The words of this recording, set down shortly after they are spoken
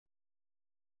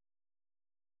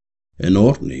In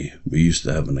Orkney, we used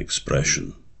to have an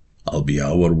expression, "I'll be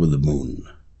Ower with the moon,"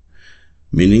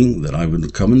 meaning that I will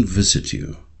come and visit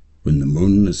you when the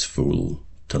moon is full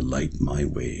to light my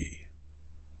way.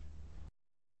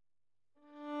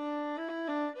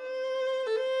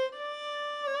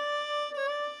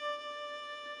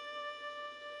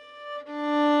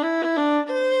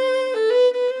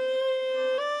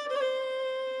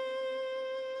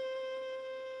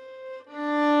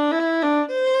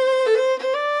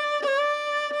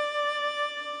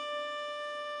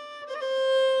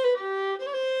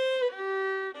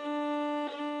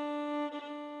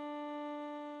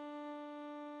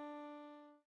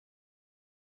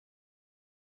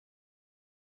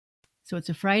 So it's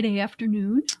a Friday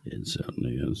afternoon. It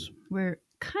certainly is. We're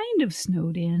kind of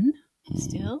snowed in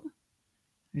still.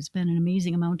 There's been an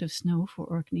amazing amount of snow for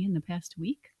Orkney in the past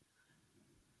week.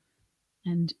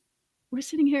 And we're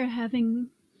sitting here having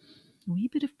a wee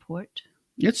bit of port.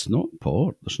 It's not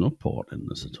port. There's no port in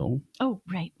this at all. Oh,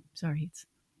 right. Sorry. It's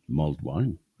mulled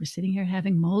wine. We're sitting here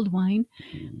having mulled wine.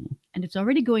 And it's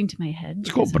already going to my head.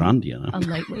 It's got brandy in it. A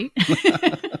lightweight.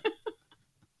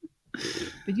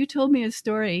 But you told me a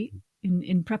story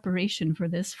in preparation for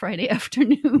this Friday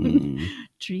afternoon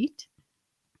treat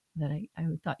that I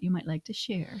thought you might like to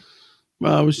share.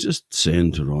 Well, I was just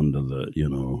saying to Rhonda that,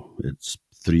 it's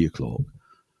 3:00,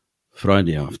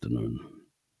 Friday afternoon.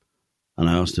 And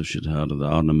I asked if she'd heard of the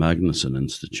Arne Magnusson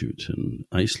Institute in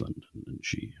Iceland, and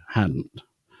she hadn't.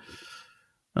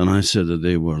 And I said that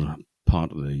they were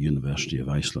part of the University of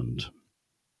Iceland,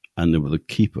 and they were the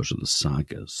keepers of the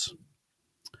sagas.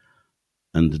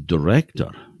 And the director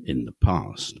in the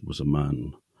past was a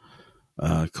man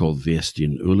called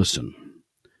Fionn Olason.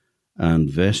 And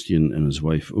Fionn and his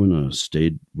wife Una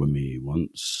stayed with me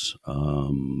once.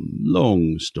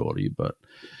 Long story, but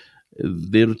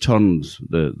they returned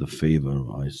the favour.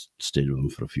 I stayed with them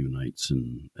for a few nights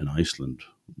in Iceland,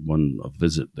 a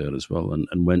visit there as well,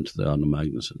 and went to the Arne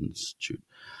Magnusson Institute.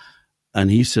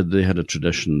 And he said they had a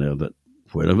tradition there that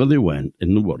wherever they went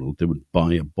in the world, they would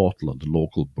buy a bottle of the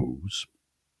local booze,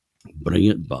 bring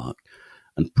it back,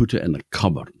 and put it in a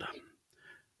cupboard.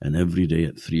 And every day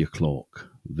at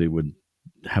 3:00, they would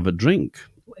have a drink.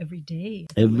 Every day?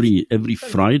 Every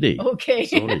Friday. Okay.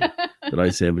 Sorry. Did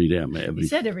I say every day? I meant every. You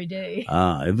said every day.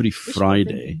 Every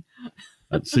Friday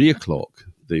at 3:00,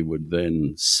 they would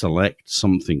then select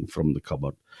something from the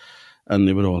cupboard, and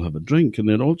they would all have a drink, and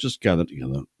they'd all just gather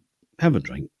together, have a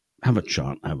drink, have a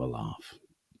chat, have a laugh.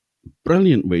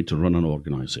 Brilliant way to run an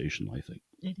organisation, I think.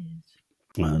 It is.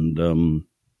 And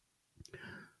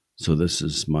so this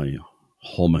is my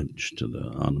homage to the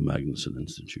Arne Magnusson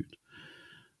Institute.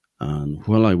 And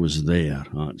while I was there,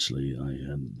 actually, I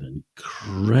had the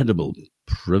incredible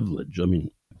privilege. I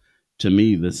mean, to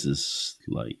me, this is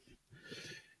like,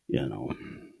 a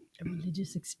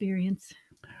religious experience.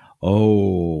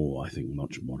 Oh, I think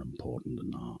much more important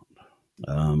than that.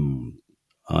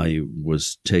 I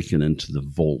was taken into the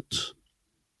vault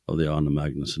of the Arne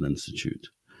Magnusson Institute.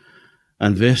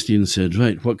 And Fionn said,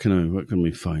 "Right, what can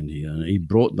we find here?" And he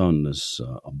brought down this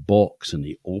a box, and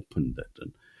he opened it,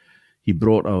 and he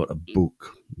brought out a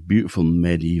book, beautiful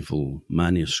medieval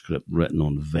manuscript written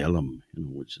on vellum,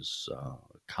 which is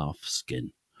calf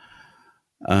skin,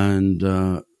 and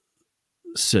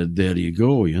said, "There you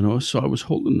go," So I was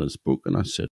holding this book, and I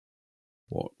said,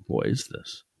 "What is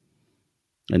this?"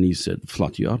 And he said,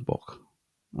 "Flateyarbok,"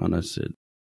 and I said,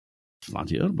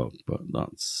 "Flateyarbok, but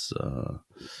that's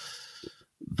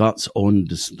on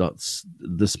this,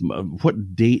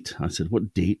 what date?" I said,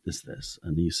 "What date is this?"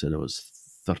 And he said it was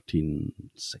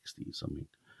 1360 something.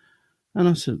 And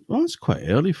I said, "Well, that's quite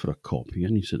early for a copy."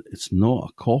 And he said, "It's not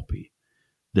a copy.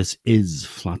 This is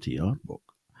Flateyarbok."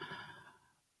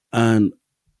 And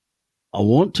I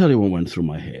won't tell you what went through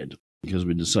my head, because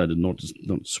we decided not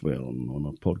to swear on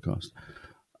our podcast.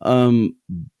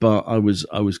 But I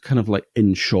was kind of like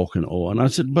in shock and awe. And I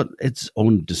said, "But it's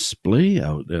on display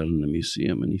out there in the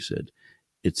museum." And he said,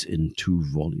 "It's in 2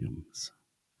 volumes.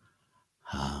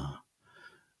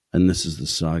 And this is the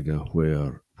saga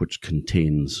which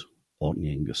contains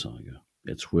Orkneyology saga.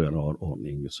 It's where our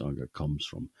Orkneyology saga comes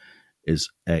from, is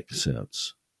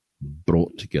excerpts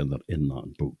brought together in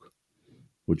that book,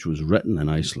 which was written in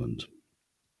Iceland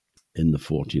in the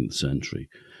 14th century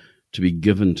to be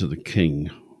given to the king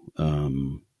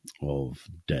of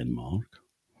Denmark,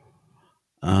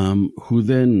 who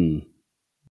then,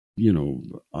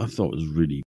 I thought was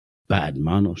really bad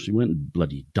manners. He went and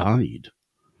bloody died.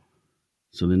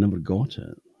 So they never got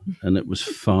it. And it was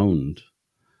found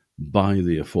by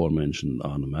the aforementioned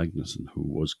Arne Magnusson, who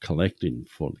was collecting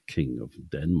for the king of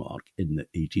Denmark in the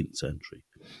 18th century.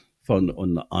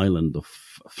 on the island of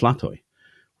Flatoy,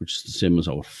 which is the same as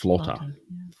our Flotta,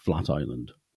 Flat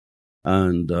Island,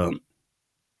 and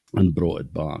brought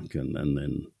it back, and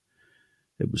then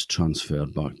it was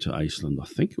transferred back to Iceland. I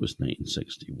think it was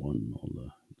 1961. All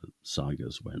the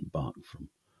sagas went back from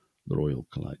the Royal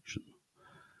Collection.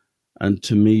 And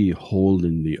to me,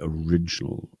 holding the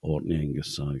original Orkney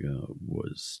Angus saga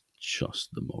was just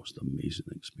the most amazing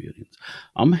experience.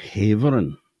 I'm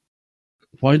havering.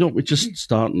 Why don't we just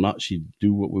start and actually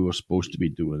do what we were supposed to be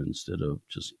doing instead of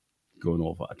just going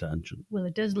off at a tangent? Well,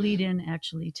 it does lead in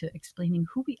actually to explaining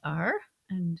who we are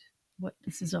and what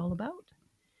this is all about.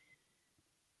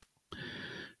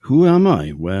 Who am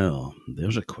I? Well,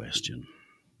 there's a question.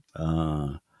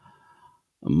 My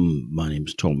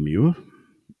name's Tom Muir,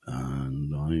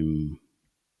 and I'm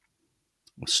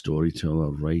a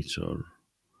storyteller, writer,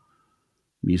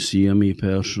 museum-y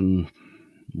person,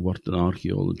 worked in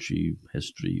archaeology,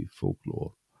 history,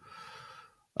 folklore.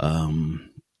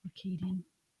 Orcadian.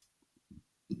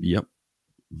 Yep,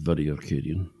 very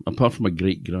Orcadian. Apart from my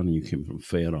great-granny who came from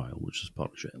Fair Isle, which is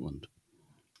part of Shetland.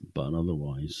 But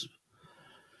otherwise,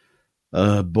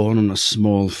 born on a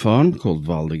small farm called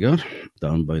Valdigar,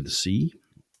 down by the sea,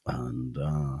 and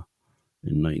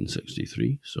in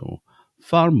 1963. So,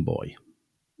 farm boy.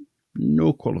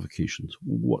 No qualifications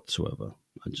whatsoever.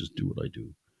 I just do what I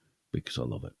do because I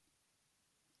love it.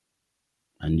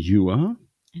 And you are?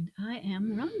 And I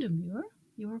am Rhonda Muir,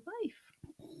 your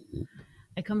wife.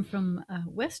 I come from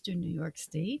Western New York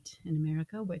State in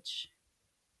America, which,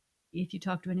 if you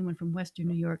talk to anyone from Western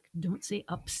New York, don't say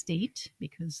upstate,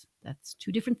 because that's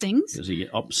two different things. Does he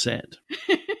get upset?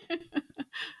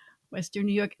 Western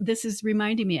New York. This is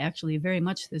reminding me actually very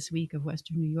much this week of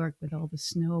Western New York with all the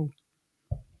snow.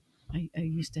 I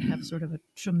used to have sort of a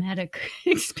traumatic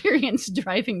experience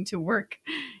driving to work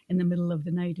in the middle of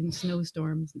the night in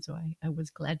snowstorms. And so I was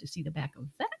glad to see the back of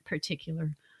that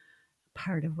particular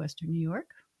part of Western New York.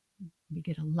 We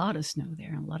get a lot of snow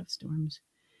there and a lot of storms.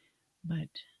 But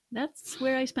that's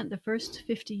where I spent the first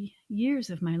 50 years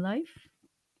of my life,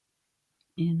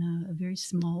 in a very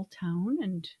small town,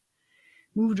 and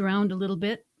moved around a little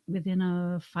bit within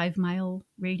a 5-mile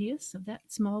radius of that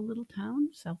small little town,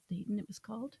 South Dayton it was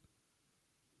called.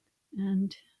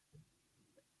 And,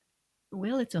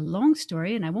 well, it's a long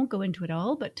story, and I won't go into it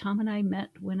all, but Tom and I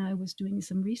met when I was doing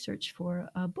some research for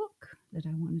a book that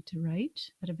I wanted to write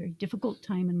at a very difficult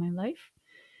time in my life.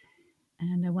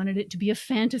 And I wanted it to be a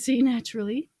fantasy,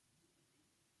 naturally.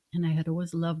 And I had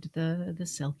always loved the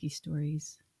Selkie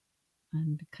stories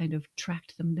and kind of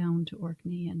tracked them down to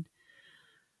Orkney and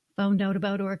found out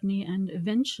about Orkney. And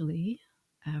eventually,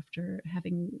 after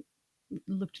having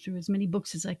looked through as many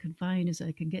books as I could find, as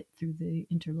I could get through the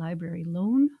interlibrary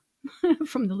loan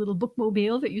from the little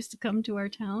bookmobile that used to come to our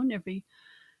town every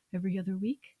other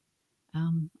week,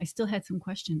 I still had some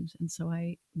questions. And so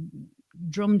I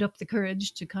drummed up the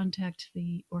courage to contact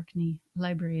the Orkney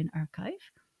Library and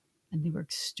Archive. And they were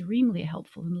extremely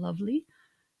helpful and lovely.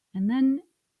 And then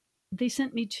they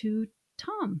sent me to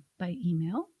Tom by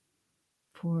email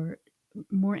for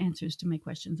more answers to my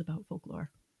questions about folklore.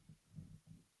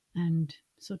 And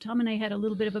so Tom and I had a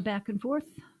little bit of a back and forth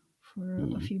for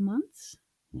a few months.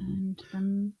 And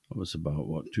then It was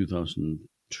about,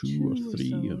 2002 or 3 so, or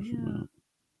something.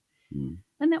 yeah.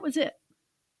 And that was it.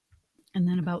 And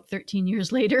then about 13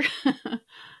 years later,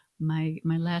 my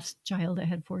last child, I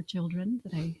had 4 children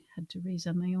that I had to raise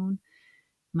on my own.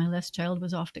 My last child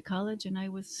was off to college, and I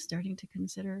was starting to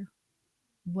consider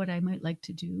what I might like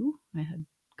to do.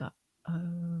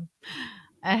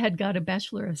 I had got a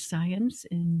Bachelor of Science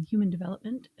in Human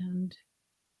Development and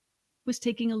was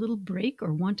taking a little break,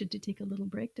 or wanted to take a little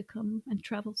break to come and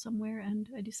travel somewhere, and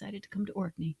I decided to come to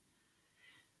Orkney.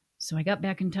 So I got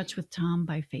back in touch with Tom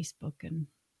by Facebook and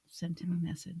sent him a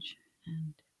message,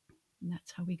 and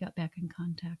that's how we got back in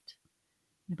contact.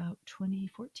 In about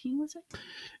 2014, was it?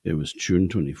 It was June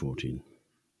 2014.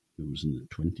 It was in the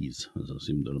 20s, as I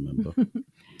seem to remember.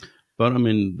 But I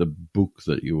mean, the book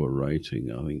that you were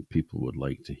writing, I think people would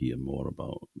like to hear more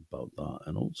about that,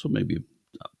 and also maybe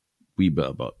a wee bit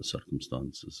about the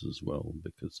circumstances as well,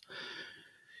 because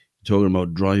you're talking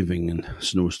about driving in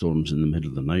snowstorms in the middle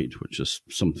of the night, which is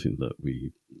something that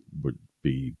we would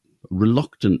be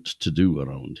reluctant to do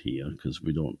around here because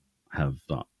we don't have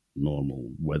that normal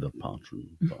weather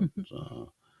pattern.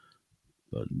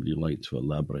 But would you like to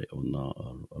elaborate on that,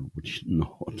 or would you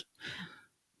not?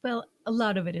 Well, a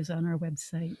lot of it is on our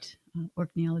website,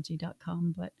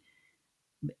 Orkneyology.com, but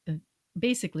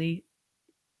basically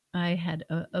I had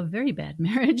a very bad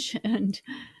marriage and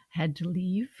had to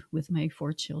leave with my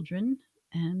 4 children,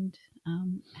 and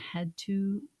had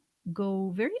to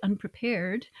go very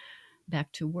unprepared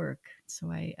back to work.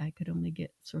 So I could only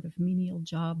get sort of menial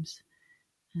jobs.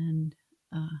 And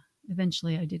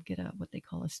eventually I did get what they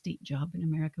call a state job in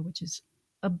America, which is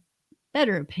a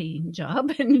better paying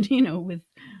job and, with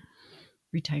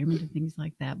retirement and things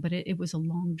like that. But it was a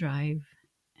long drive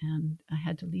and I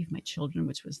had to leave my children,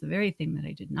 which was the very thing that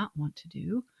I did not want to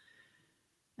do.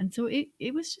 And so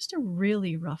it was just a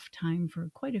really rough time for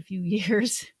quite a few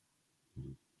years,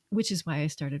 which is why I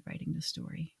started writing the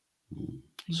story.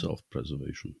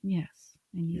 Self-preservation. Yes.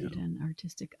 I needed an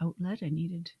artistic outlet. I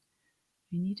needed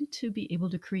to be able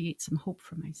to create some hope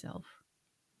for myself.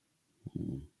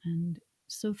 And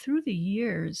so through the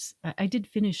years, I did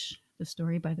finish the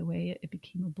story, by the way. It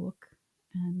became a book,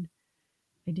 and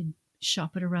I did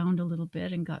shop it around a little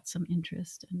bit and got some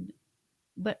interest.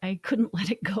 But I couldn't let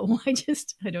it go.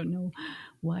 I don't know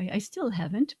why. I still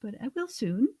haven't, but I will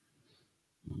soon.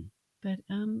 But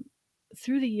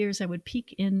through the years, I would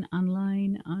peek in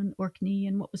online on Orkney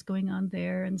and what was going on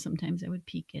there. And sometimes I would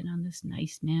peek in on this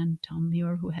nice man, Tom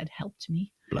Muir, who had helped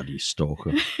me. Bloody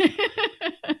stalker.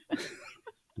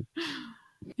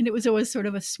 And it was always sort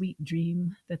of a sweet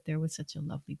dream that there was such a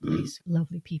lovely place,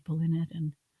 lovely people in it.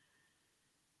 And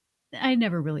I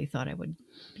never really thought I would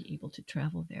be able to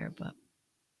travel there. But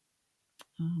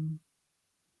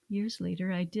years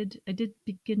later, I did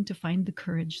begin to find the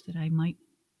courage that I might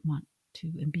want to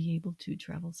and be able to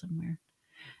travel somewhere.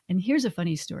 And here's a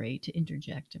funny story to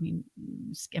interject. I mean,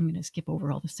 I'm going to skip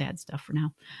over all the sad stuff for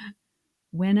now.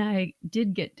 When I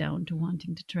did get down to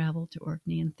wanting to travel to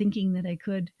Orkney and thinking that I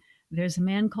could, there's a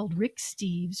man called Rick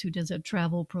Steves who does a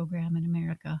travel program in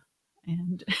America.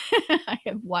 And I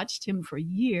have watched him for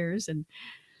years,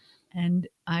 and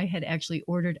I had actually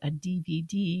ordered a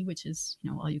DVD, which is,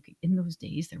 all you could, in those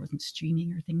days, there wasn't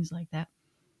streaming or things like that,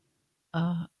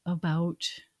 about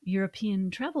European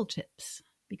travel tips,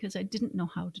 because I didn't know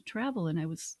how to travel and I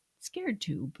was scared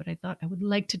to, but I thought I would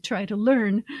like to try to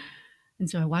learn. And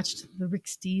so I watched the Rick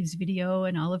Steves video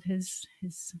and all of his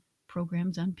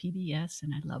programs on PBS,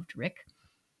 and I loved Rick.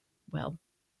 Well,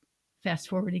 fast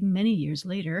forwarding many years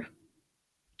later,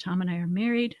 Tom and I are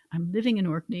married. I'm living in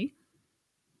Orkney.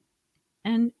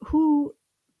 And who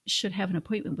should have an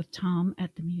appointment with Tom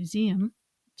at the museum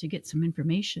to get some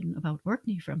information about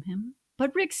Orkney from him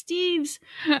but Rick Steves?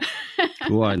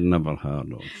 Who I'd never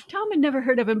heard of. Tom had never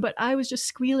heard of him, but I was just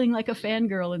squealing like a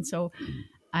fangirl. And so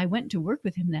I went to work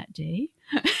with him that day.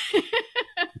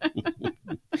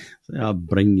 I'll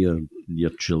bring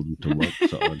your children to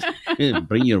work.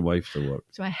 Bring your wife to work.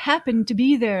 So I happened to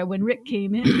be there when Rick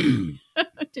came in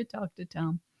to talk to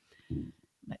Tom.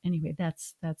 But anyway,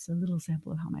 that's a little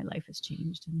sample of how my life has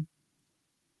changed. And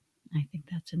I think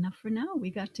that's enough for now.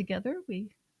 We got together.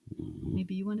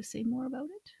 Maybe you want to say more about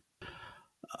it?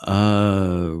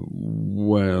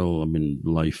 Well, I mean,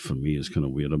 life for me is kind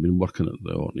of weird. I've been working at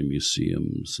the Orkney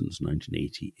Museum since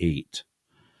 1988.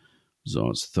 So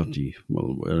it's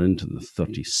we're into the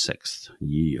 36th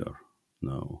year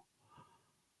now.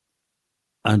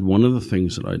 And one of the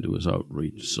things that I do is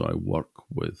outreach. So I work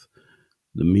with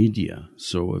the media.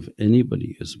 So if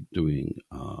anybody is doing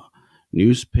a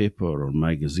newspaper or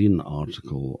magazine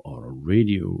article or a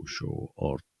radio show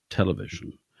or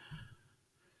television,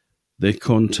 they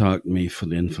contact me for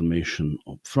the information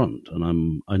up front.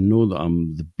 And I know that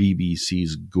I'm the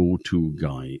BBC's go-to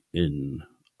guy in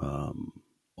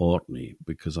Orkney,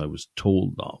 because I was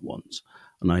told that once,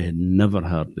 and I had never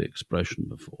heard the expression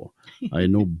before. I had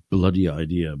no bloody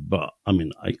idea, but I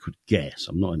mean, I could guess.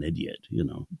 I'm not an idiot,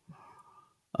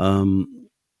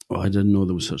 I didn't know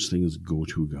there was such thing as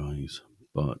go-to guys.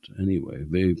 But anyway,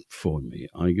 they phone me.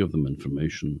 I give them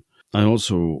information. I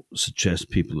also suggest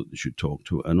people that they should talk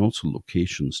to, and also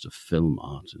locations to film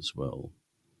at as well.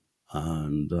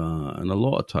 And a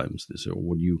lot of times they say, "Oh,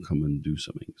 will you come and do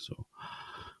something?" So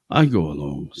I go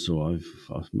along. So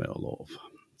I've met a lot of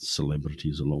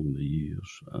celebrities along the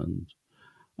years, and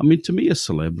I mean, to me, a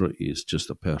celebrity is just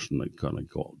a person that kind of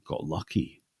got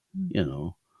lucky,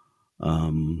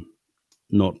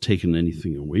 not taking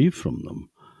anything away from them.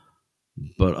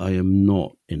 But I am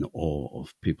not in awe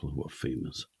of people who are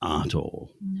famous at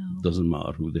all. No. Doesn't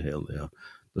matter who the hell they are.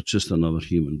 They're just another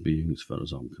human being as far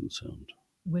as I'm concerned.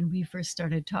 When we first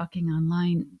started talking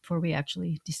online, before we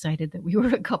actually decided that we were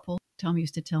a couple, Tom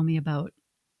used to tell me about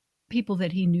people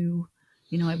that he knew.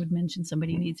 I would mention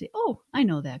somebody and he'd say, "Oh, I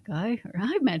know that guy," or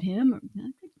 "I met him." Or,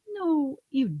 I'd say, "No,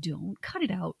 you don't. Cut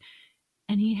it out."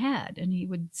 And he had, and he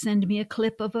would send me a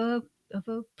clip of a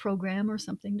program or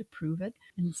something to prove it.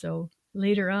 And so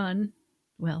later on,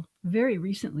 well, very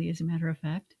recently, as a matter of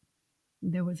fact,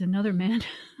 there was another man,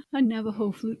 a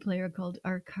Navajo flute player called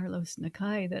R. Carlos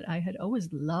Nakai, that I had always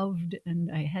loved,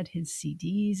 and I had his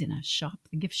CDs in a shop,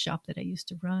 the gift shop that I used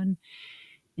to run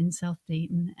in South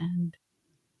Dayton, and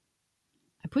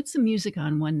I put some music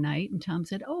on one night, and Tom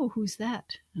said, "Oh, who's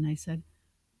that?" And I said,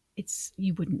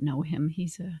 you wouldn't know him.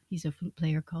 He's a flute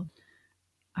player called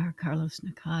R. Carlos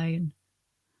Nakai.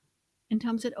 And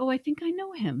Tom said, "Oh, I think I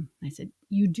know him." I said,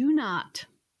 "You do not."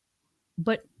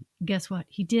 But guess what?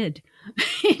 He did.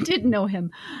 He did know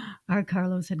him. R.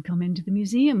 Carlos had come into the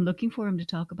museum looking for him to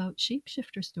talk about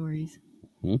shapeshifter stories.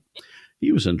 Mm-hmm.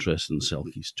 He was interested in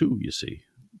Selkies too, you see.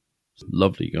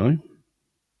 Lovely guy.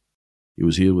 He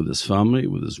was here with his family,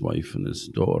 with his wife and his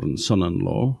daughter and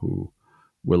son-in-law,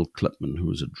 Will Clipman,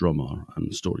 who is a drummer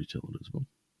and storyteller as well.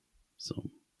 So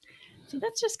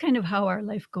that's just kind of how our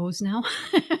life goes now.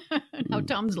 How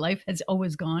Tom's life has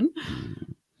always gone.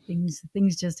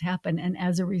 Things just happen. And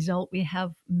as a result, we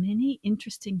have many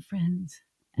interesting friends.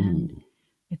 And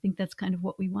I think that's kind of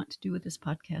what we want to do with this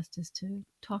podcast, is to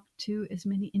talk to as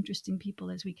many interesting people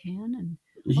as we can. And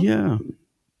yeah.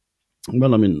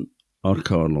 Well, I mean, our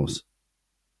Carlos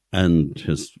and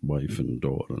his wife and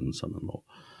daughter and son-in-law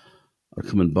are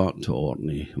coming back to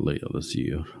Orkney later this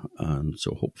year, and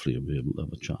so hopefully I'll be able to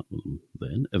have a chat with them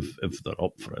then, if they're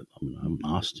up for it. I mean, I haven't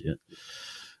asked yet,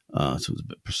 so it's a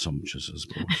bit presumptuous, I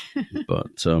suppose.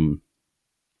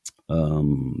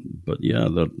 But yeah,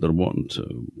 they're wanting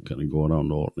to kind of go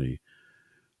around Orkney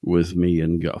with me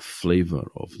and get a flavour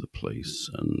of the place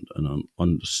and an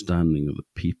understanding of the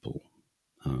people,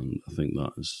 and I think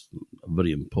that is a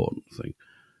very important thing.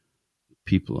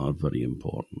 People are very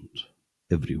important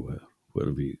everywhere,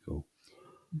 wherever you go.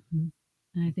 Mm-hmm.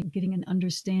 And I think getting an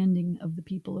understanding of the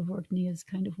people of Orkney is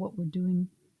kind of what we're doing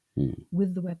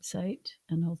with the website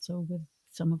and also with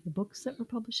some of the books that we're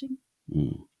publishing.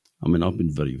 I mean, I've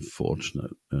been very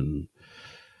fortunate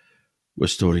with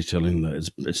storytelling that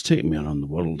it's taken me around the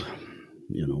world,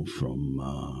 you know, from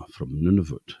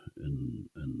Nunavut in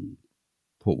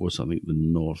what was, I think, the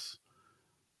north,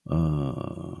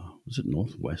 was it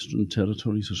Northwestern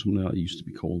Territories or something like that it used to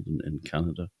be called in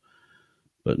Canada.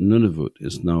 But Nunavut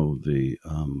is now the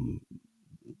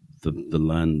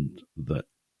land that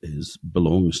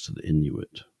belongs to the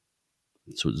Inuit.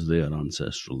 So it's their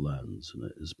ancestral lands, and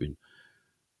it has been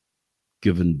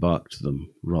given back to them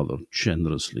rather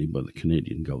generously by the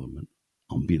Canadian government.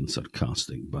 I'm being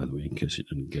sarcastic, by the way, in case you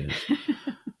didn't get it.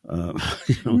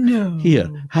 No. Here,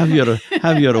 have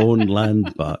your own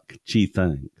land back. Gee,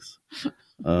 thanks.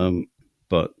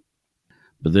 But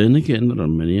then again, there are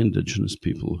many Indigenous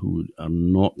people who are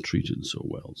not treated so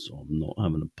well. So I'm not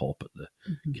having a pop at the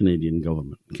Canadian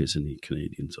government in case any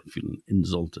Canadians are feeling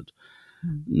insulted.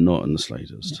 Not in the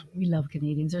slightest. We love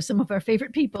Canadians. They're some of our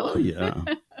favorite people. Oh, yeah.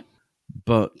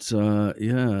 But,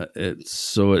 yeah,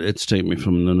 it's taken me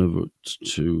from Nunavut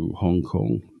to Hong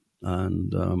Kong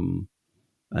and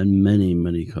many,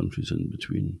 many countries in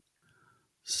between.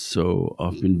 So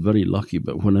I've been very lucky,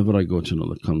 but whenever I go to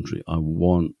another country, I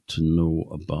want to know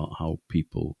about how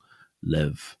people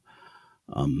live.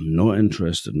 I'm not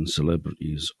interested in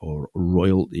celebrities or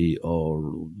royalty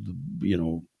or,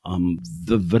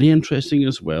 they're very interesting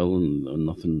as well and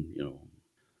nothing,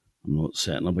 I'm not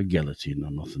setting up a guillotine or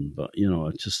nothing, but,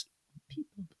 I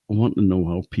want to know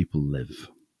how people live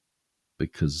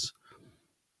because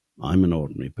I'm an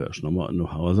ordinary person. I want to know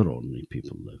how other ordinary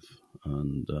people live.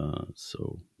 And and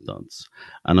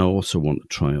I also want to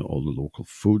try out all the local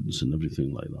foods and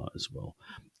everything like that as well.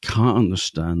 Can't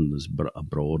understand this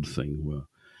abroad thing where,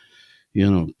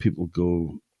 people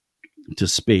go to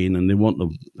Spain and they want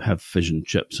to have fish and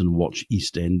chips and watch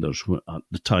EastEnders at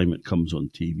the time it comes on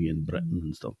TV in Britain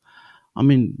and stuff. I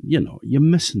mean, you're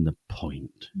missing the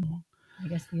point. I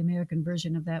guess the American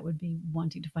version of that would be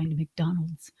wanting to find a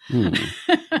McDonald's.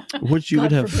 Which you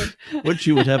would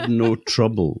have no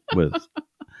trouble with.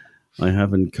 I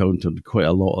have encountered quite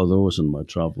a lot of those in my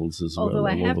travels as well. Although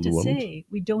I have to world. say,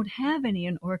 we don't have any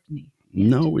in Orkney yet.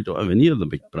 No, we don't have any of the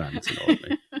big brands in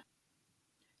Orkney.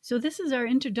 So this is our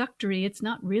introductory. It's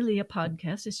not really a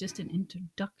podcast. It's just an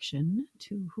introduction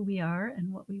to who we are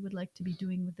and what we would like to be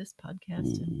doing with this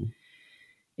podcast. And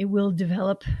it will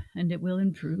develop and it will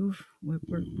improve.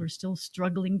 We're still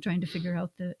struggling, trying to figure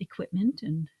out the equipment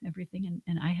and everything.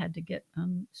 And I had to get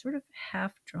sort of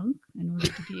half drunk in order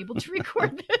to be able to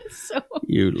record this. So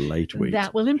you lightweight.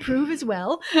 That will improve as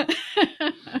well.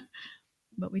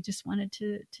 But we just wanted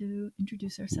to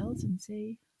introduce ourselves and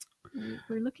say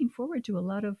we're looking forward to a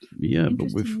lot of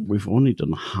but we've only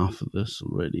done half of this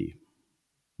already.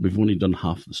 We've only done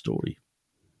half the story.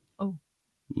 Oh.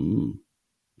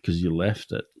 Because you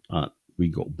left it at we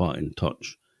got back in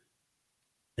touch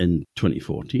in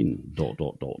 2014, ...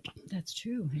 That's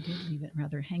true. I did leave it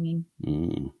rather hanging.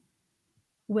 Mm.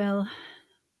 Well,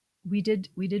 we did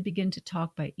begin to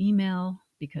talk by email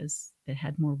because it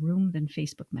had more room than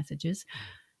Facebook messages.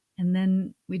 And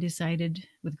then we decided,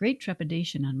 with great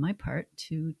trepidation on my part,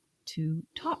 to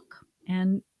talk.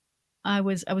 And I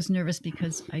was nervous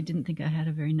because I didn't think I had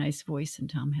a very nice voice, and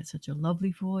Tom has such a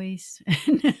lovely voice.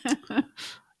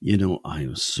 You know, I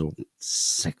was so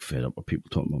fed up with people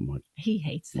talking about my He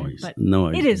hates that, voice. but No,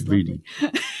 it is really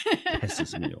lovely.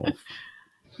 pisses me off.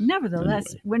 Nevertheless,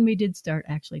 Anyway. when we did start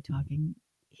actually talking,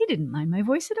 he didn't mind my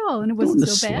voice at all, and it wasn't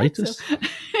so bad. Slightest.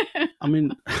 I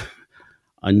mean,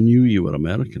 I knew you were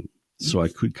American, so I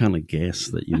could kind of guess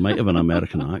that you might have an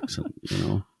American accent, you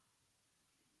know.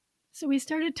 So we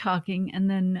started talking, and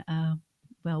then,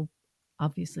 well,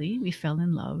 obviously we fell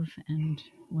in love, and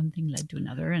one thing led to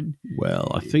another. And well,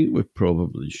 I think we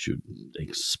probably should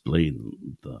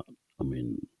explain that. I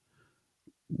mean,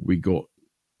 we got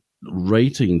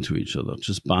writing to each other,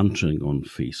 just bantering on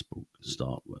Facebook to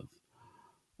start with.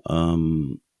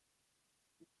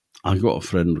 I got a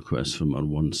friend request from her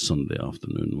one Sunday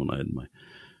afternoon when I had my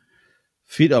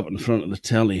feet up in front of the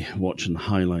telly watching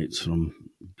highlights from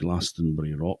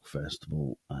Glastonbury Rock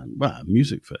Festival and, well,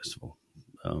 music festival,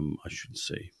 I should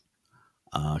say,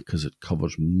 because it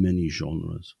covers many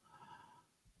genres.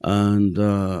 And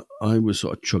I was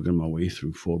sort of chugging my way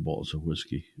through 4 bottles of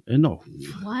whiskey. No,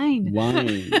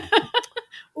 wine.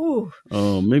 Ooh.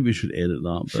 Oh, maybe we should edit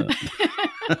that bit.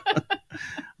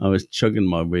 I was chugging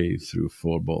my way through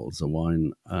 4 bottles of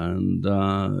wine and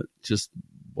just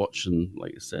watching,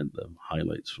 like I said, the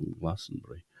highlights from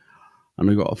Glastonbury. And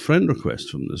I got a friend request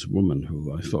from this woman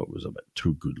who I thought was a bit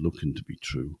too good looking to be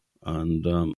true. And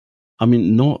I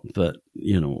mean, not that,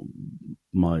 you know,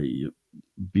 my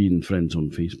being friends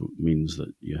on Facebook means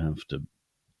that you have to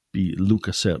look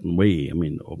a certain way. I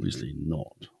mean, obviously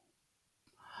not.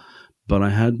 But I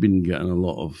had been getting a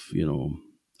lot of, you know,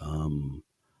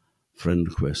 friend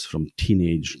requests from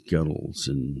teenage girls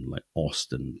in like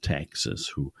Austin, Texas,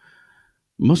 who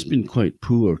must have been quite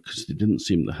poor because they didn't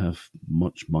seem to have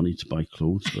much money to buy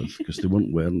clothes with because they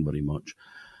weren't wearing very much.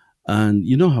 And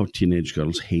you know how teenage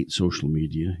girls hate social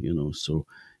media, you know, so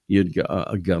you'd get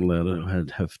a girl there who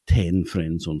have 10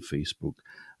 friends on Facebook,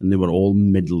 and they were all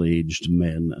middle-aged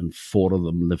men, and 4 of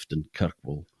them lived in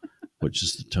Kirkwall, which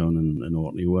is the town in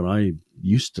Orkney where I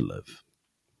used to live.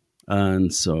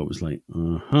 And so it was like,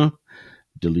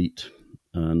 delete.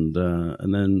 And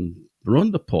then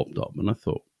Rhonda popped up, and I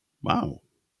thought, wow.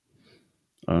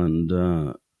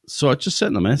 And so I just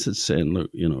sent a message saying, look,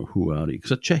 you know, who are you?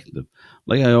 Because I checked them.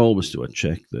 Like I always do, I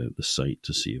check the site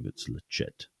to see if it's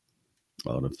legit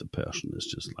or if the person is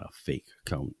just like a fake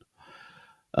account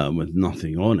with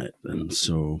nothing on it. And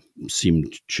so it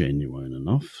seemed genuine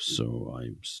enough. So I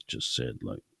just said,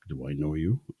 like, do I know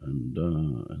you? And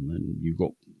then you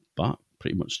got back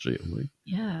pretty much straight away.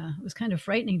 Yeah, it was kind of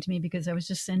frightening to me because I was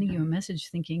just sending you a message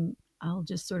thinking I'll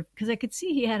just sort of, because I could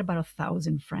see he had about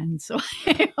 1,000 friends. So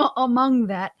among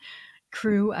that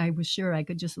crew, I was sure I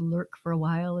could just lurk for a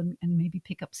while and maybe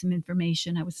pick up some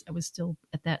information. I was still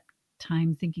at that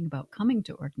time thinking about coming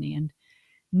to Orkney and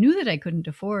knew that I couldn't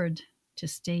afford to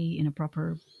stay in a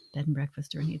proper bed and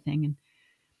breakfast or anything. And,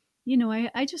 you know,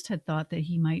 I just had thought that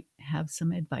he might have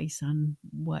some advice on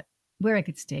where I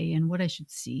could stay and what I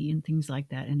should see and things like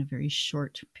that in a very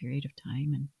short period of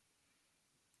time. And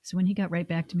so when he got right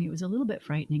back to me, it was a little bit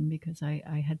frightening because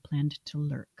I had planned to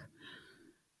lurk.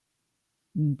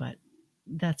 But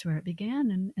that's where it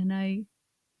began. And I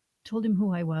told him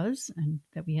who I was and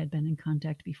that we had been in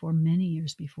contact before, many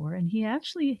years before. And he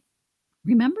actually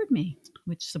remembered me,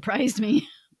 which surprised me.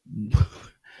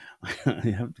 I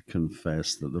have to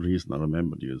confess that the reason I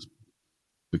remembered you is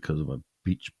because of a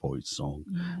Beach Boys song.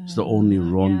 Yeah, it's the only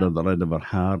Rhonda that I'd ever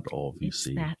heard of, you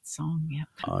see. That song, yeah.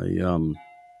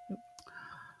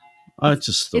 I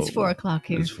just thought... It's 4 o'clock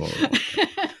here. It's 4 o'clock.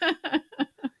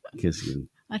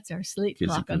 That's our slate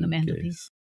clock on the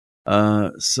mantelpiece.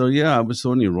 So, yeah, I was the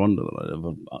only Rhonda that I'd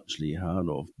ever actually heard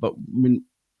of. But, I mean,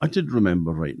 I did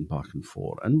remember writing back and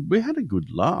forth, and we had a good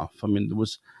laugh. I mean,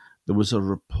 there was a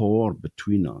rapport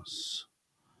between us.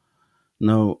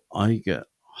 Now, I get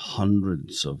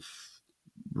hundreds of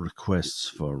requests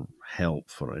for help,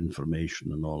 for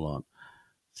information and all that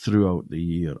throughout the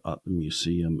year at the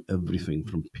museum, everything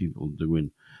from people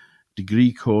doing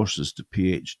degree courses to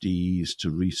PhDs to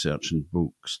research and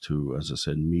books to, as I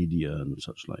said, media and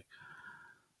such like.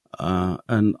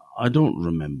 And I don't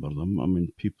remember them. I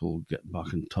mean, people get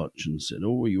back in touch and said,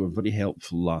 oh, you were very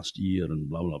helpful last year and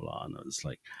blah, blah, blah. And it's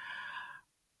like,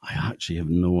 I actually have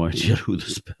no idea who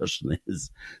this person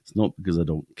is. It's not because I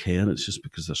don't care, it's just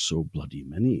because there's so bloody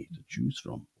many to choose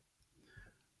from.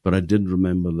 But I did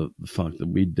remember the fact that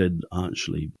we did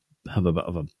actually have a bit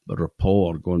of a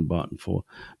rapport going back and forth.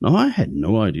 Now, I had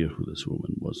no idea who this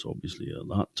woman was, obviously, at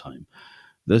that time.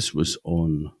 This was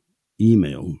on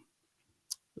email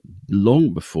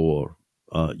long before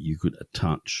you could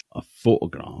attach a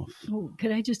photograph. Oh,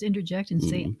 could I just interject and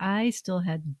say I still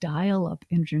had dial-up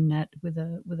internet with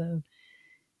a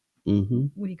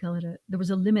what do you call it? There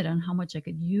was a limit on how much I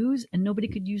could use, and nobody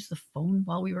could use the phone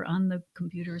while we were on the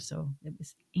computer. So it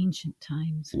was ancient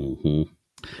times.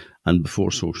 And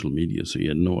before social media, so you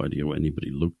had no idea what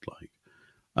anybody looked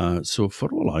like. So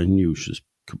for all I knew, she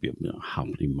could be a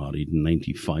happily married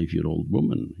 95-year-old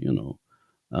woman,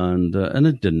 and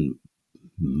it didn't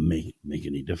make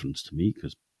any difference to me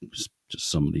because it was just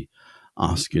somebody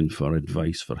asking for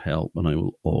advice, for help, and I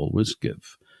will always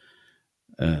give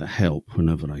help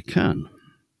whenever I can.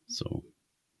 So,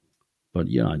 but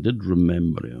yeah, I did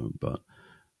remember you, but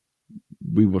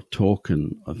we were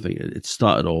talking, I think it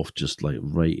started off just like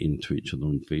writing to each other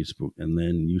on Facebook, and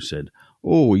then you said,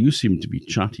 oh, you seem to be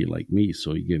chatty like me,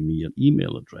 so you gave me your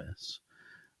email address.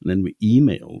 And then we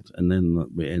emailed, and then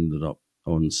we ended up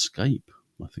on Skype,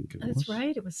 I think it was. That's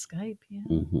right, it was Skype, yeah.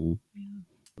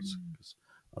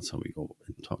 That's how we got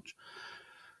in touch.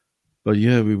 But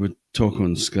yeah, we would talk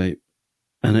on Skype,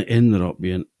 and it ended up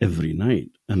being every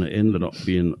night, and it ended up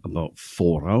being about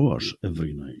 4 hours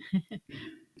every night.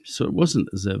 So it wasn't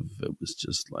as if it was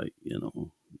just like,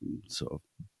 sort of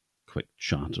quick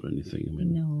chat or anything. I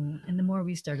mean, no. And the more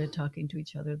we started talking to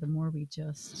each other, the more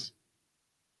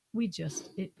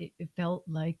it felt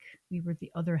like we were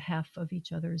the other half of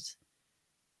each other's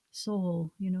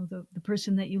soul. The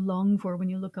person that you long for when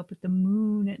you look up at the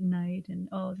moon at night. And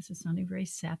this is sounding very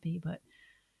sappy, but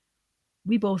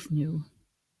we both knew.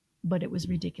 But it was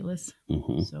ridiculous.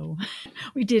 So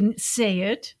we didn't say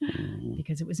it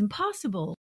because it was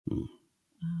impossible.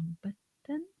 But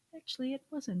then actually it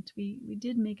wasn't. We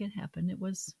did make it happen. It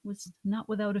was not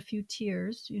without a few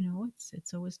tears.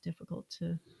 It's always difficult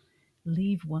to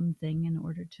leave one thing in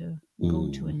order to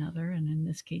go to another. And in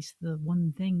this case, the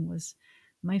one thing was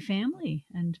my family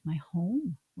and my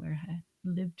home, where I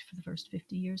lived for the first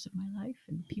 50 years of my life,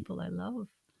 and people I love.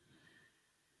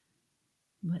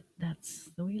 But that's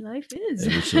the way life is.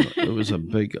 It was a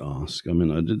big ask. I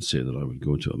mean, I did say that I would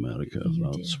go to America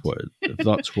if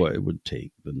that's what it would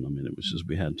take. Then, I mean, it was just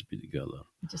we had to be together.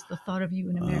 Just the thought of you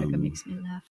in America makes me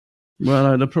laugh. Well,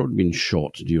 I'd have probably been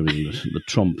shot during the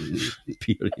Trump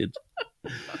period.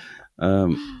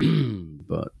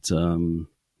 But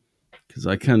because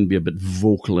I can be a bit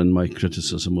vocal in my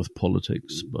criticism with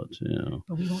politics, but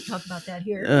But we won't talk about that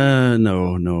here.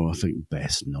 No, I think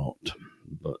best not.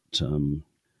 But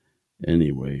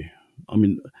anyway, I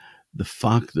mean, the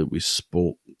fact that we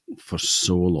spoke for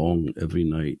so long every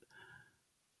night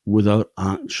without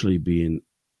actually being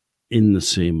in the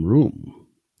same room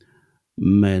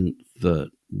meant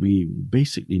that we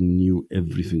basically knew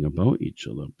everything about each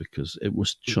other because it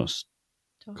was just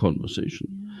conversation.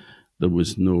 Yeah. There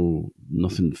was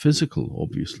nothing physical,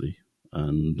 obviously.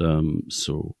 And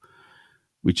so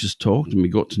we just talked and we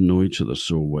got to know each other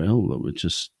so well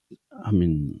that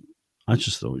I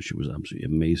just thought she was absolutely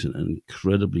amazing and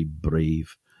incredibly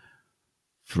brave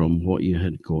from what you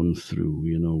had gone through,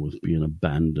 with being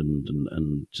abandoned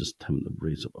and just having to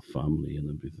raise up a family and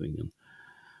everything.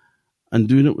 And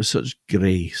doing it with such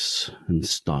grace and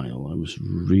style. I was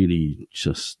really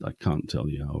I can't tell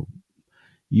you how.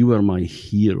 You were my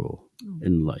hero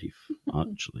in life,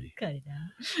 actually. Cut it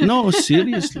out. No,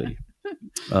 seriously.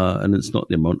 And it's not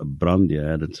the amount of brandy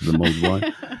I added to the mulled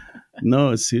wine.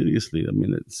 No, seriously. I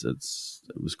mean, it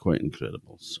was quite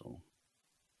incredible. So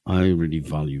I really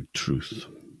value truth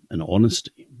and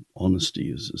honesty. Honesty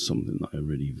is something that I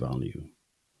really value.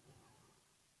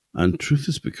 And truth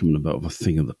is becoming a bit of a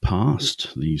thing of the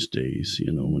past these days,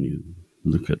 when you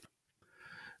look at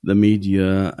the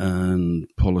media and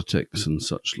politics and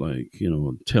such like,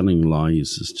 telling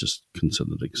lies is just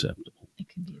considered acceptable. It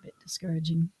can be a bit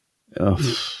discouraging.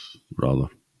 Rather.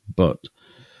 But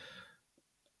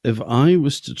if I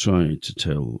was to try to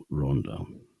tell Rhonda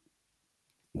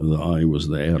that I was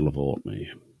the Earl of Orkney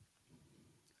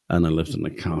and I lived in a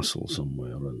castle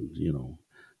somewhere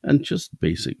and just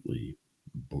basically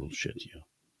bullshit you,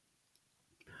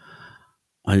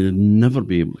 I'd never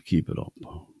be able to keep it up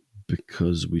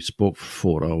because we spoke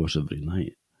for 4 hours every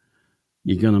night.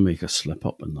 You're going to make a slip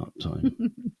up in that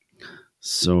time.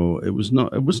 So it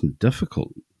wasn't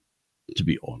difficult, to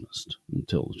be honest, and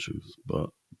tell the truth,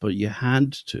 but you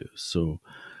had to. So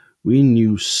we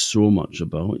knew so much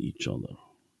about each other,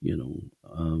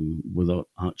 without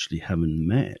actually having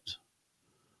met.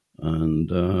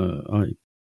 And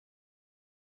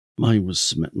I was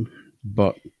smitten,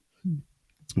 but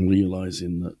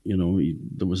realizing that,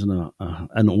 there was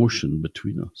an ocean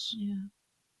between us. Yeah.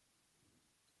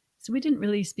 So we didn't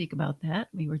really speak about that.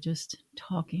 We were just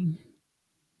talking.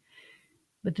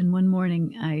 But then one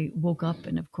morning I woke up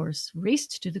and, of course,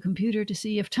 raced to the computer to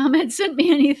see if Tom had sent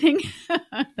me anything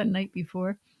the night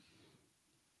before.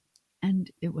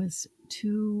 And it was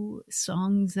 2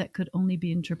 songs that could only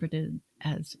be interpreted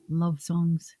as love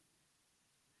songs.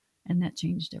 And that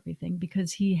changed everything,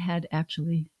 because he had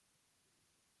actually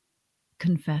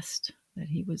confessed that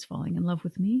he was falling in love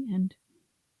with me. And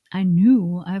I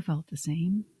knew I felt the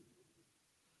same.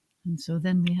 And so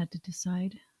then we had to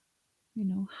decide,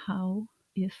 how,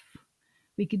 if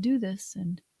we could do this.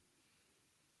 And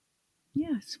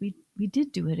yes, we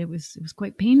did do it. It was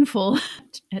quite painful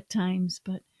at times,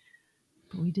 but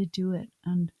we did do it.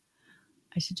 And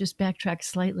I should just backtrack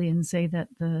slightly and say that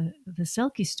the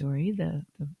Selkie story, the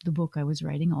book I was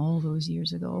writing all those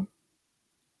years ago,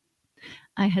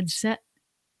 I had set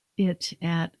it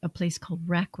at a place called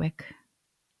Rackwick,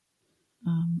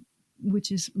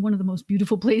 which is one of the most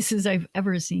beautiful places I've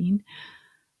ever seen.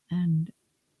 And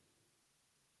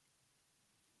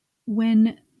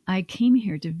when I came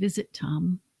here to visit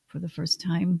Tom for the first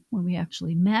time, when we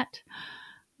actually met,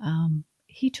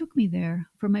 he took me there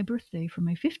for my birthday, for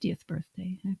my 50th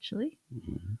birthday, actually.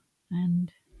 Mm-hmm.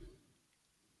 And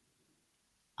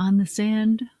on the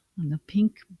sand, on the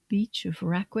pink beach of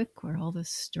Rackwick, where all the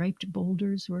striped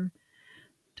boulders were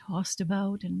tossed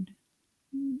about, and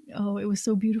it was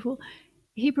so beautiful.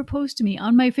 He proposed to me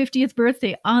on my 50th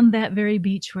birthday on that very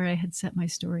beach where I had set my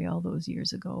story all those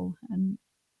years ago. And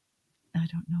I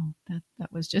don't know,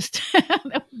 that was just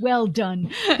well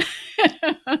done.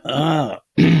 Well,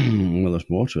 there's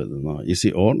more to it than that. You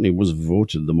see, Orkney was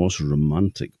voted the most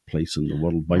romantic place in the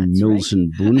world by Mills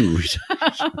and Boon readers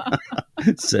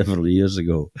several years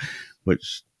ago,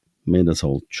 which made us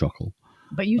all chuckle.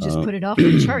 But you just put it off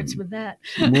the charts with that.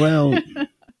 Well,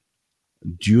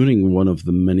 during one of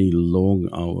the many long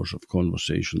hours of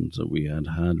conversations that we had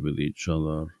with each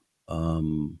other,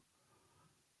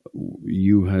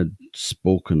 you had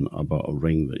spoken about a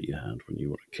ring that you had when you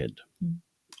were a kid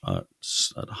at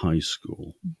high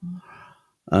school. Mm-hmm.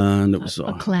 And it was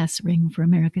a class ring for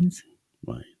Americans.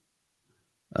 Right.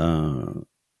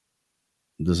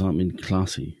 Does that mean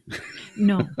classy?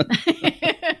 No.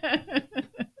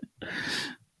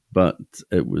 But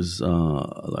it was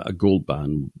a gold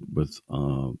band with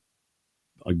a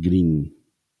green,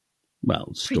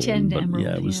 stone. Pretend emerald.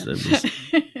 Yeah, it was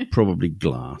probably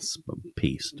glass, but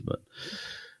paste. But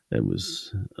it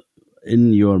was,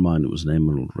 in your mind, it was an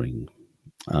emerald ring.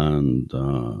 And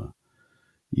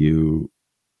you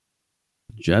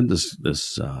had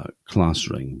this class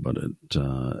ring, but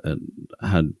it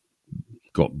had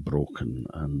got broken,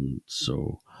 and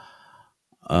so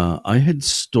I had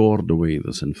stored away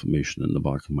this information in the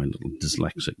back of my little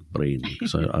dyslexic brain,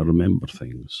 because I remember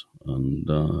things,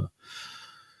 and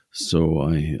so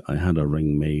I had a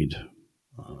ring made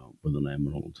with an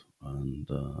emerald, and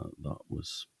that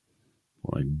was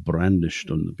what I brandished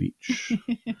on the beach.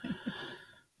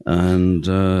 And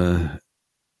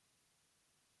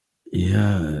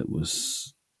it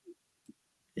was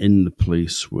in the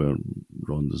place where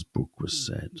Rhonda's book was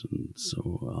set, and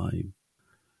so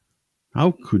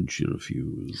how could you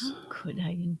refuse? How could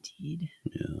I indeed?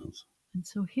 Yes. And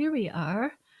so here we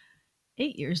are,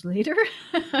 8 years later.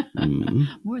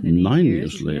 More than 9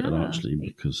 years later, actually,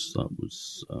 because that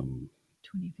was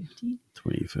 2015.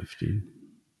 2015.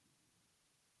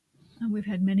 And we've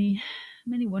had many,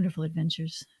 many wonderful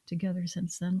adventures together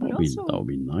since then. But that'll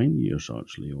be 9 years,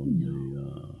 actually.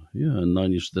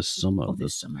 9 years this summer.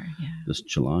 This summer, yeah. This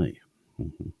July.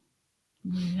 Mm-hmm.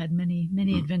 We've had many,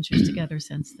 many adventures together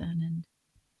since then.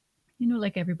 And,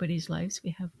 like everybody's lives,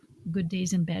 we have good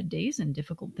days and bad days and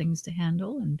difficult things to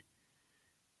handle. And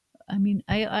I mean,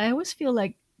 I always feel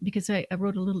like, because I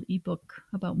wrote a little ebook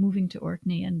about moving to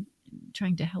Orkney and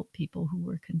trying to help people who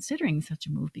were considering such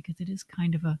a move, because it is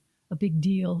kind of a big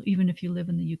deal, even if you live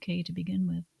in the UK to begin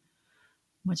with,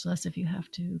 much less if you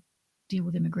have to deal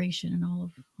with immigration and all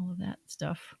of that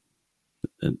stuff.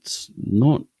 It's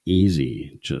not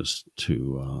easy just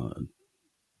to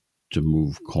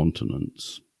move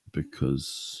continents,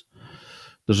 because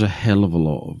there's a hell of a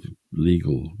lot of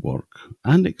legal work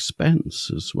and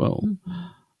expense as well. Mm-hmm.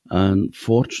 And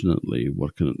fortunately,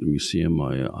 working at the museum,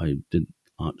 I did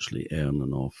actually earn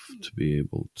enough to be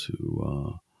able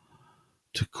to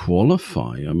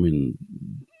qualify. I mean,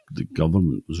 the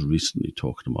government was recently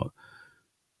talking about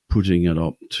putting it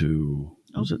up to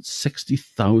was it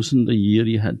 60,000 a year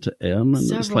you had to earn? And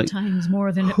several it's like, times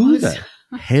more than it who was.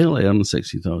 the hell earns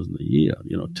 60,000 a year?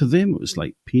 To them it was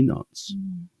like peanuts.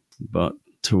 But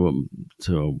to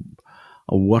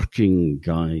a working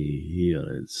guy here,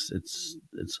 it's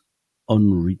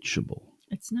unreachable.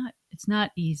 It's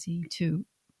not easy to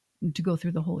go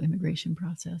through the whole immigration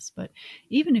process. But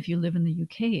even if you live in the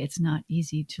UK, it's not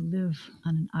easy to live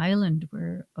on an island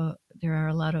where there are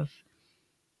a lot of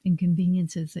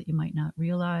inconveniences that you might not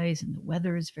realize, and the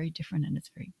weather is very different, and it's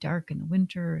very dark in the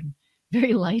winter and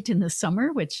very light in the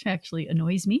summer, which actually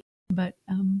annoys me. But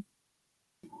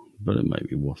it might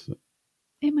be worth it.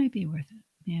 It might be worth it.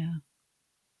 Yeah,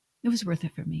 it was worth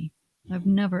it for me. I've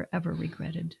never ever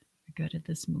regretted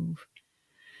this move.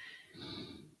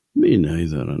 Me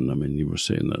neither. And I mean, you were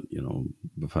saying that,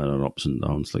 we've had our ups and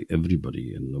downs like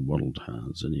everybody in the world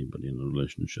has, anybody in a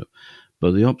relationship.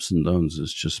 But the ups and downs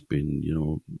has just been,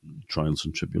 trials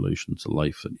and tribulations of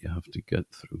life that you have to get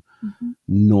through. Mm-hmm.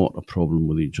 Not a problem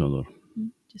with each other.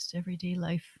 Just everyday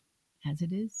life as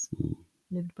it is,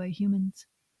 lived by humans.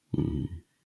 Mm.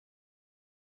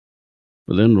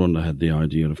 But then Rhonda had the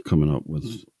idea of coming up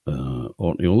with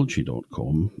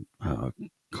Orkneyology.com, a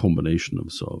combination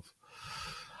of sort of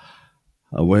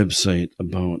a website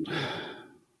about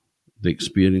the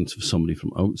experience of somebody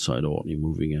from outside Orkney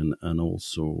moving in, and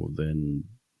also then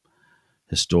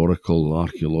historical,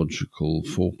 archaeological,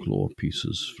 folklore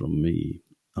pieces from me,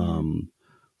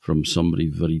 from somebody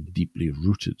very deeply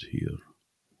rooted here.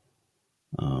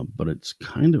 But it's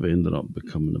kind of ended up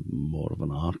becoming more of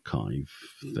an archive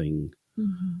thing.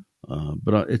 Mm-hmm.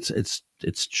 But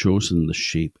it's chosen the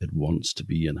shape it wants to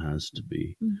be and has to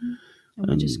be. Mm-hmm. And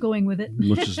we're just going with it.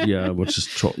 We're just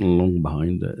trotting along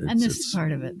behind it. And this is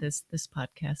part of it. This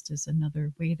podcast is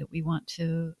another way that we want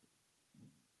to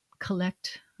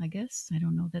collect, I guess. I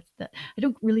don't know. That I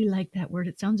don't really like that word.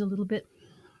 It sounds a little bit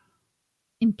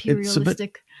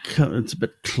imperialistic. It's a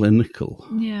bit clinical.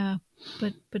 Yeah,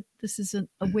 but this is a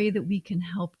way that we can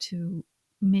help to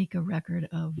make a record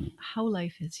of how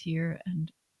life is here and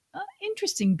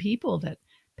interesting people that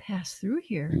pass through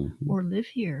here or live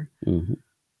here. Mm-hmm.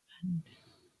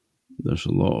 There's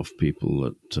a lot of people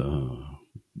that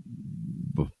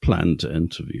we've planned to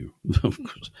interview. Of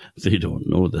course, they don't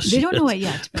know this. They don't know it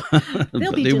yet, but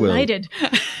they'll be delighted.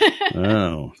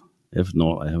 Well, if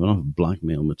not, I have enough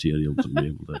blackmail material to be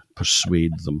able to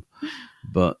persuade them.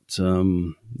 But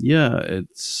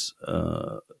it's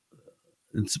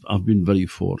I've been very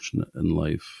fortunate in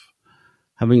life,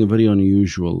 having a very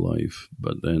unusual life,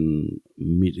 but then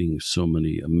meeting so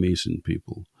many amazing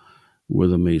people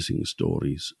with amazing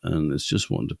stories, and it's just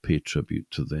wanting to pay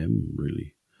tribute to them,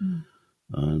 really,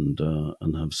 and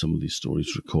have some of these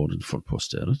stories recorded for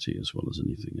posterity as well as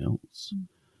anything else,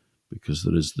 because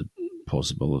there is the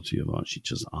possibility of actually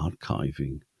just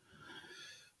archiving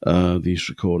these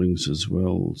recordings as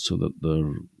well, so that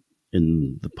they're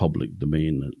in the public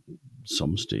domain at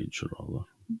some stage or other.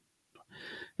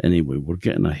 Anyway, we're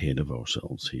getting ahead of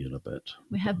ourselves here a bit.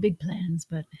 We have big plans,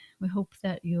 but we hope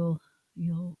that you'll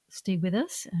stay with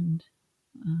us and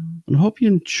hope you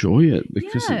enjoy it,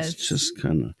 because it's just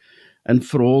kind of, and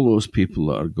for all those people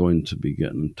that are going to be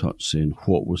getting in touch saying,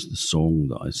 what was the song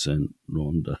that I sent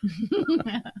Rhonda?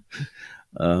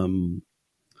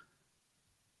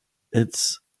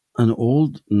 It's an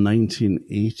old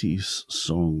 1980s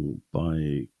song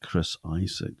by Chris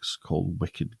Isaacs called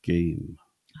Wicked Game.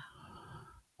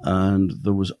 And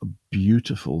there was a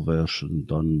beautiful version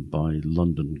done by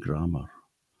London Grammar.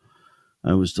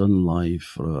 It was done live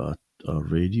for a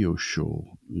radio show,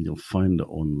 and you'll find it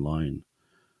online.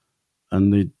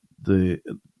 And they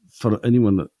for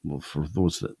anyone for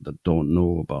those that don't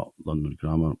know about London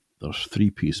Grammar, there's a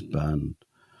 3-piece band.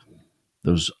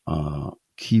 There's a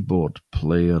keyboard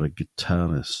player, a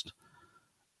guitarist,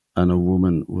 and a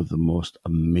woman with the most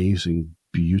amazing,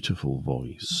 beautiful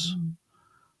voice.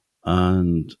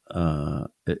 And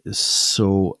it is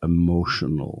so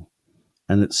emotional.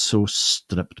 And it's so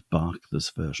stripped back, this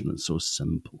version. It's so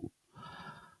simple.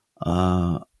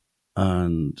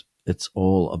 And it's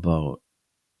all about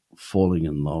falling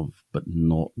in love, but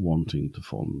not wanting to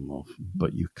fall in love.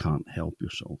 But you can't help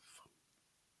yourself.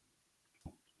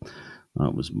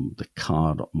 That was the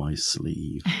card up my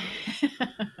sleeve.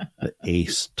 The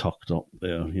ace tucked up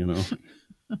there,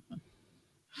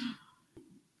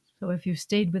 So if you've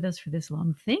stayed with us for this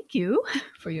long, thank you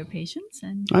for your patience.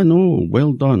 And I know,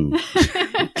 well done.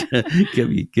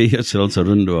 Give yourselves a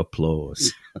round of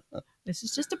applause. This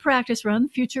is just a practice run.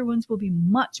 Future ones will be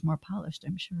much more polished,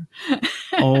 I'm sure.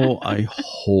 Oh, I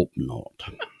hope not.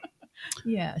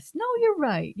 Yes. No, you're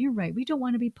right. You're right. We don't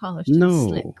want to be polished and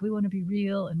slick. We want to be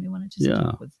real, and we want to just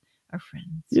talk with our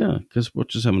friends. Yeah, because we're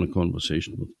just having a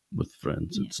conversation with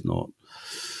friends. Yeah.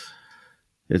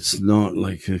 It's not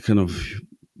like a kind of,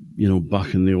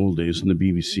 back in the old days in the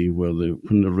BBC where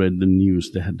when they read the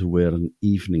news, they had to wear an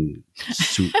evening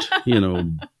suit,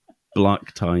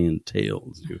 black tie and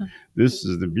tails. This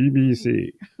is the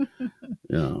BBC.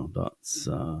 That's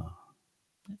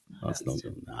not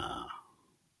good. Nah.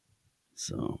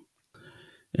 So,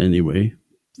 anyway,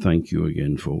 thank you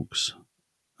again, folks,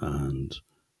 and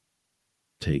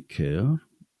take care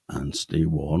and stay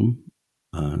warm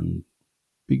and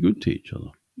be good to each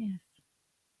other. Yes.